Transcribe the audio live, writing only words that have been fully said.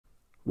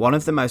One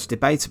of the most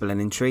debatable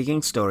and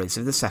intriguing stories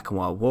of the Second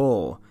World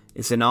War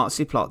is the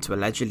Nazi plot to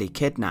allegedly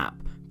kidnap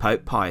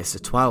Pope Pius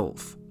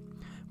XII.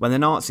 When the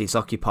Nazis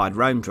occupied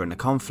Rome during the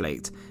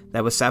conflict,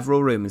 there were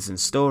several rumours and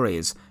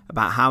stories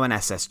about how an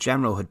SS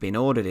general had been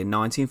ordered in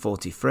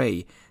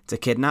 1943 to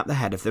kidnap the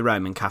head of the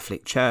Roman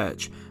Catholic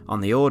Church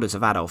on the orders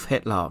of Adolf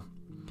Hitler.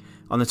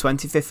 On the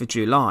 25th of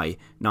July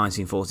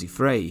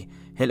 1943,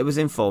 Hitler was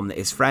informed that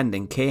his friend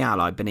and key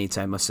ally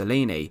Benito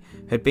Mussolini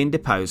had been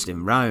deposed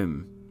in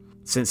Rome.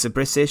 Since the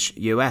British,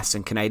 US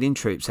and Canadian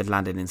troops had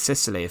landed in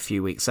Sicily a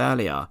few weeks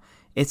earlier,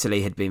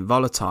 Italy had been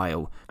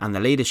volatile and the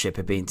leadership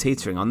had been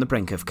teetering on the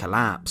brink of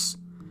collapse.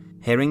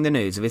 Hearing the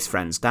news of his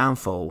friend's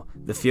downfall,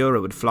 the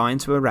Führer would fly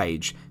into a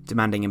rage,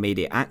 demanding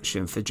immediate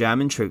action for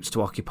German troops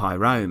to occupy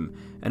Rome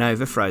and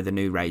overthrow the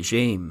new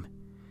regime.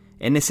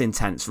 In this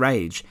intense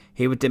rage,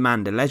 he would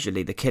demand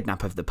allegedly the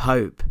kidnap of the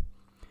Pope.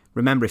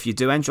 Remember, if you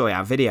do enjoy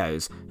our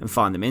videos and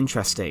find them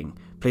interesting,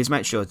 please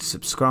make sure to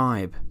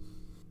subscribe.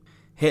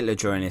 Hitler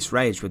during this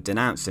rage would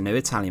denounce the new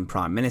Italian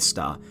Prime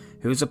Minister,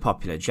 who was a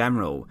popular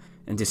general,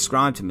 and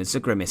described him as the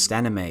grimmest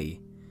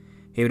enemy.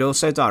 He would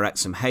also direct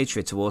some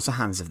hatred towards the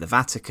hands of the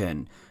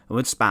Vatican, and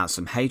would spout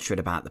some hatred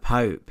about the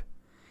Pope.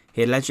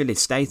 He allegedly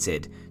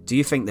stated, "Do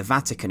you think the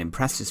Vatican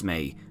impresses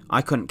me?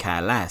 I couldn't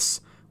care less.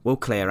 We'll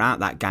clear out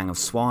that gang of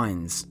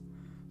swines."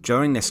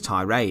 During this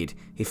tirade,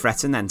 he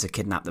threatened then to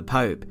kidnap the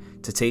Pope,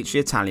 to teach the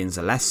Italians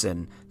a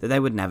lesson that they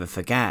would never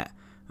forget,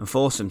 and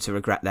force them to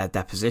regret their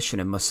deposition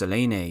of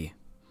Mussolini.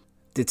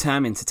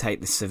 Determined to take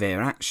this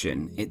severe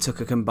action, it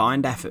took a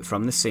combined effort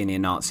from the senior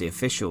Nazi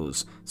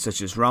officials,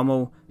 such as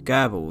Rommel,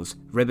 Goebbels,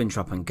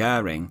 Ribbentrop and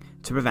Goering,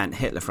 to prevent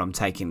Hitler from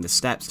taking the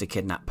steps to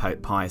kidnap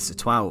Pope Pius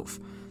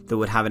XII, that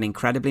would have an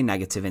incredibly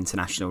negative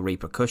international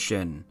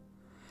repercussion.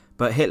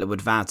 But Hitler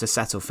would vow to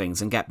settle things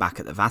and get back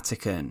at the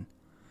Vatican.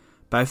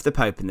 Both the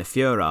Pope and the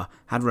Führer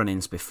had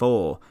run-ins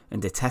before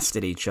and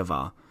detested each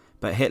other,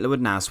 but Hitler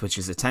would now switch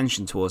his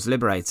attention towards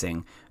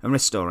liberating and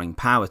restoring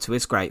power to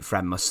his great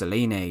friend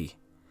Mussolini.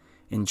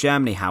 In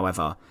Germany,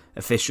 however,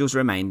 officials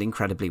remained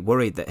incredibly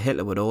worried that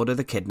Hitler would order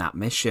the kidnap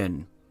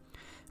mission.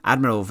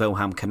 Admiral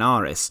Wilhelm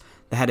Canaris,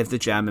 the head of the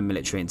German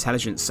military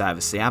intelligence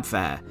service, the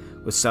Abwehr,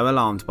 was so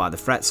alarmed by the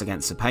threats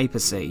against the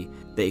papacy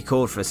that he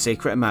called for a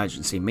secret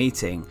emergency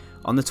meeting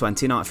on the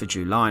 29th of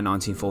July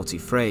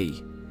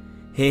 1943.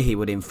 Here he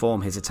would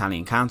inform his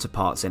Italian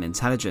counterparts in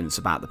intelligence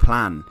about the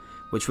plan,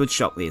 which would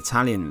shock the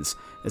Italians,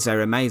 as they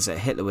were amazed that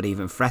Hitler would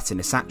even threaten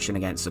this action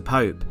against the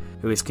Pope,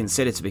 who is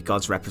considered to be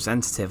God's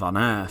representative on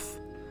earth.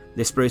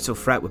 This brutal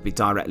threat would be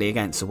directly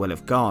against the will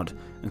of God,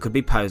 and could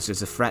be posed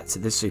as a threat to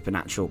the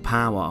supernatural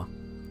power.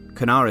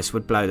 Canaris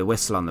would blow the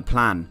whistle on the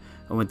plan,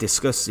 and would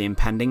discuss the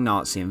impending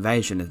Nazi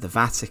invasion of the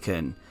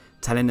Vatican,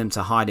 telling them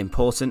to hide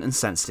important and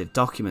sensitive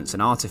documents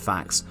and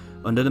artifacts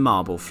under the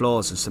marble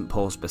floors of St.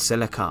 Paul's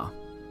Basilica.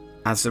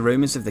 As the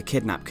rumours of the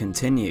kidnap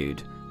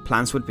continued,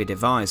 plans would be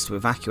devised to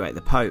evacuate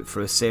the Pope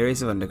through a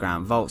series of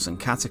underground vaults and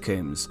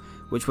catacombs,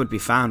 which would be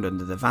found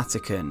under the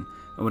Vatican,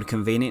 and would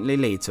conveniently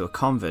lead to a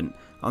convent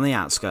on the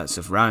outskirts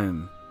of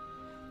Rome.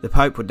 The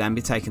Pope would then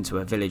be taken to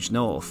a village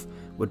north,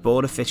 would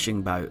board a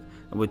fishing boat,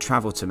 and would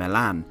travel to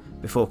Milan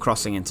before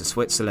crossing into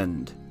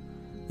Switzerland.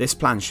 This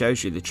plan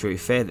shows you the true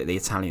fear that the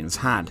Italians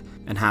had,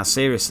 and how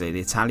seriously the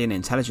Italian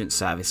intelligence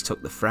service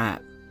took the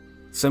threat.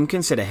 Some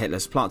consider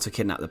Hitler's plot to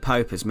kidnap the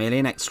Pope as merely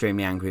an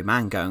extremely angry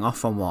man going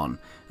off on one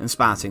and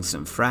spouting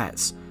some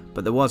threats,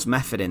 but there was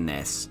method in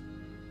this.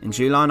 In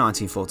July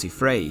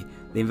 1943,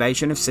 the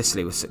invasion of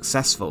Sicily was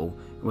successful,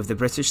 and with the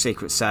British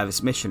Secret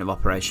Service mission of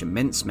Operation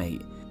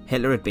Mincemeat,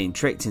 Hitler had been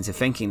tricked into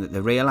thinking that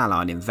the real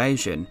Allied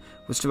invasion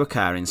was to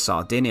occur in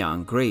Sardinia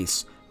and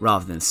Greece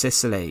rather than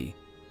Sicily.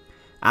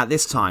 At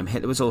this time,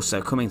 Hitler was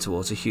also coming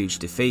towards a huge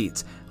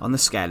defeat on the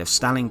scale of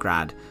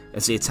Stalingrad,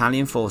 as the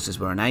Italian forces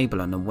were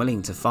unable and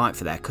unwilling to fight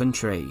for their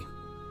country.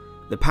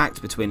 The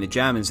pact between the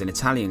Germans and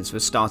Italians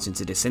was starting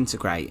to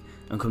disintegrate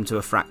and come to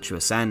a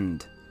fractious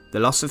end. The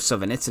loss of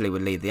southern Italy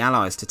would lead the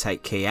Allies to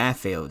take key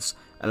airfields,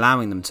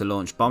 allowing them to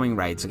launch bombing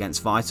raids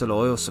against vital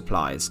oil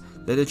supplies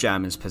that the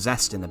Germans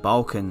possessed in the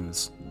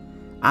Balkans.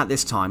 At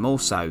this time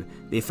also,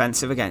 the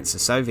offensive against the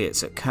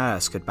Soviets at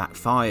Kursk had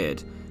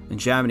backfired, and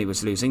Germany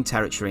was losing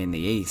territory in the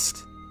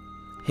east.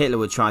 Hitler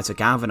would try to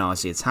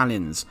galvanise the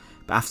Italians,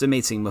 but after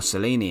meeting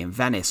Mussolini in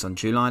Venice on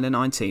July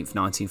 19,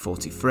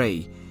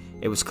 1943,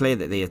 it was clear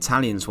that the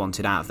Italians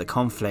wanted out of the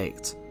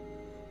conflict.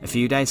 A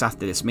few days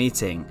after this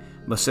meeting,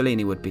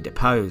 Mussolini would be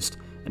deposed,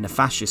 and the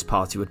fascist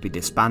party would be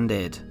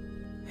disbanded.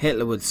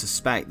 Hitler would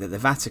suspect that the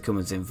Vatican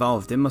was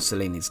involved in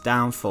Mussolini's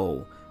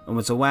downfall, and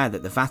was aware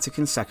that the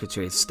Vatican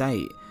Secretary of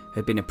State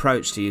had been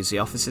approached to use the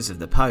offices of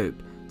the Pope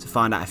to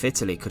find out if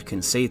Italy could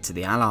concede to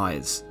the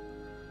Allies.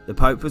 The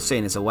Pope was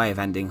seen as a way of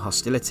ending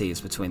hostilities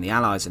between the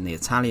Allies and the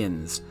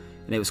Italians,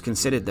 and it was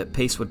considered that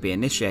peace would be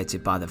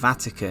initiated by the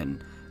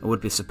Vatican and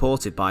would be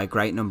supported by a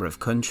great number of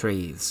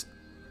countries.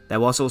 There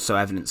was also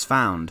evidence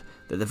found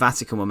that the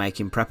Vatican were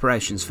making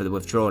preparations for the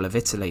withdrawal of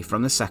Italy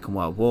from the Second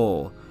World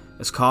War,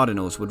 as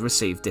cardinals would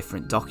receive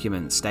different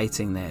documents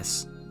stating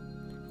this.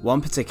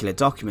 One particular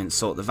document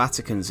sought the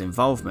Vatican's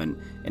involvement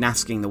in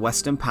asking the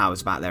Western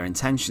powers about their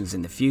intentions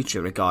in the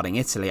future regarding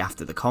Italy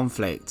after the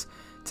conflict,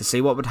 to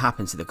see what would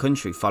happen to the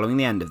country following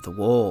the end of the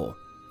war.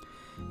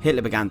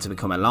 Hitler began to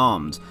become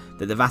alarmed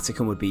that the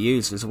Vatican would be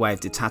used as a way of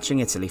detaching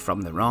Italy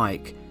from the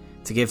Reich,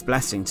 to give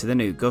blessing to the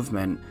new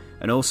government,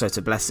 and also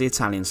to bless the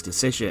Italians'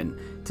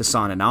 decision to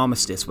sign an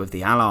armistice with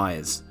the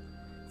Allies.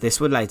 This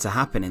would later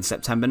happen in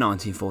September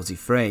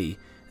 1943,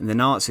 and the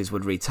Nazis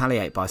would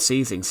retaliate by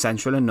seizing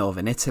central and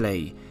northern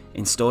Italy,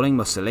 installing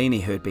Mussolini,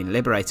 who had been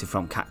liberated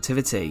from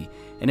captivity,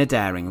 in a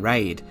daring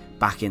raid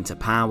back into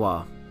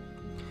power.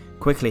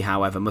 Quickly,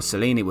 however,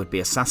 Mussolini would be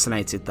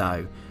assassinated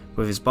though,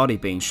 with his body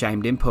being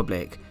shamed in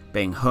public,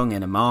 being hung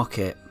in a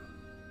market.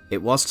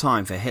 It was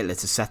time for Hitler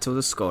to settle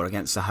the score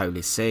against the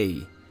Holy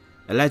See.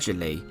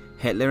 Allegedly,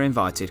 Hitler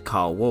invited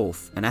Karl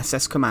Wolff, an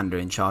SS commander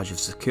in charge of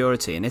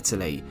security in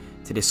Italy,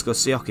 to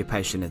discuss the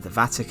occupation of the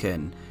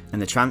Vatican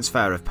and the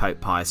transfer of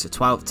Pope Pius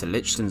XII to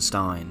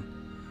Liechtenstein.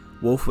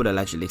 Wolff would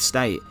allegedly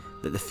state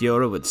that the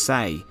Führer would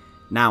say,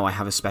 "Now I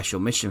have a special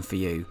mission for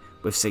you,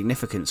 with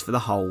significance for the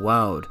whole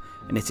world,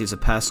 and it is a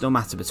personal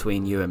matter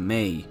between you and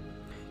me.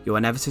 You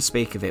are never to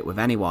speak of it with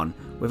anyone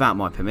without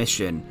my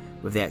permission,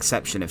 with the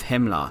exception of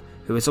Himmler,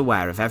 who is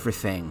aware of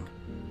everything.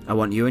 I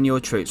want you and your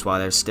troops, while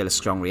there is still a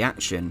strong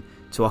reaction,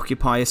 to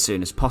occupy as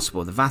soon as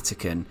possible the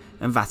Vatican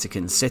and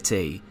Vatican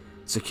City,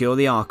 secure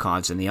the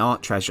archives and the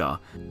art treasure,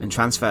 and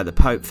transfer the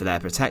Pope for their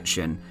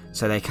protection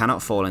so they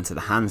cannot fall into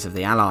the hands of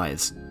the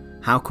Allies.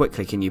 How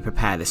quickly can you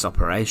prepare this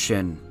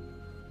operation?"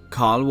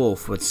 Karl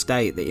Wolff would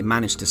state that he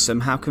managed to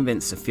somehow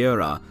convince the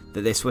Führer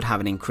that this would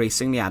have an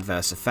increasingly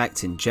adverse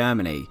effect in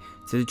Germany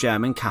to the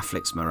German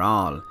Catholics'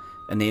 morale,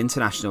 and the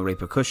international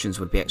repercussions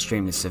would be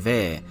extremely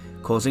severe,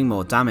 causing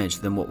more damage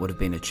than what would have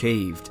been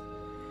achieved.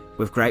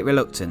 With great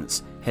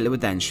reluctance, Hitler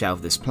would then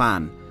shelve this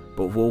plan,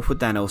 but Wolff would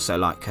then also,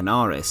 like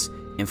Canaris,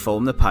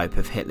 inform the Pope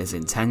of Hitler's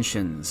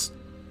intentions.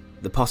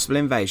 The possible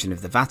invasion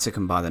of the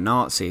Vatican by the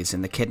Nazis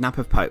and the kidnap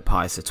of Pope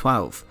Pius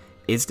XII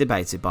is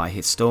debated by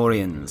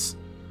historians.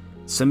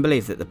 Some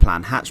believe that the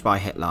plan hatched by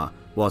Hitler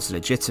was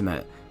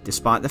legitimate,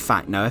 despite the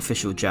fact no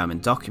official German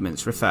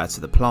documents refer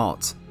to the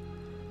plot.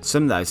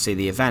 Some though see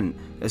the event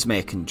as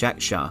mere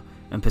conjecture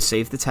and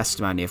perceive the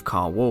testimony of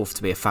Karl Wolff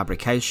to be a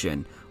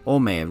fabrication or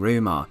mere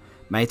rumour,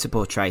 made to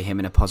portray him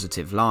in a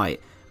positive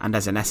light and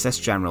as an SS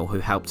general who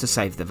helped to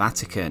save the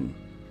Vatican.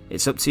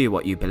 It's up to you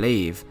what you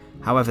believe.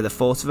 However, the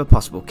thought of a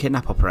possible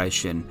kidnap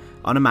operation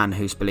on a man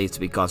who's believed to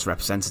be God's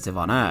representative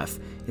on Earth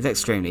is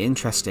extremely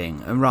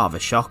interesting and rather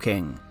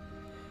shocking.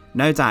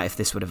 No doubt if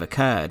this would have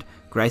occurred,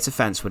 great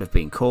offence would have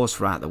been caused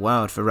throughout the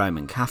world for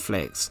Roman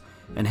Catholics,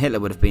 and Hitler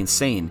would have been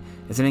seen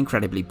as an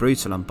incredibly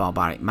brutal and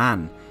barbaric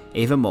man,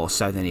 even more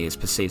so than he is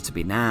perceived to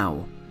be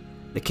now.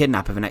 The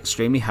kidnap of an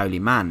extremely holy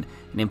man,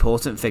 an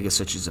important figure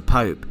such as a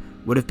Pope,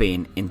 would have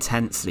been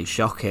intensely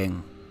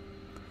shocking.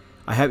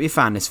 I hope you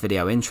found this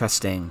video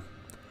interesting.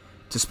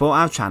 To support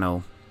our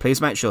channel, please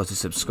make sure to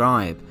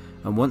subscribe,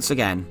 and once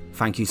again,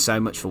 thank you so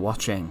much for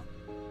watching.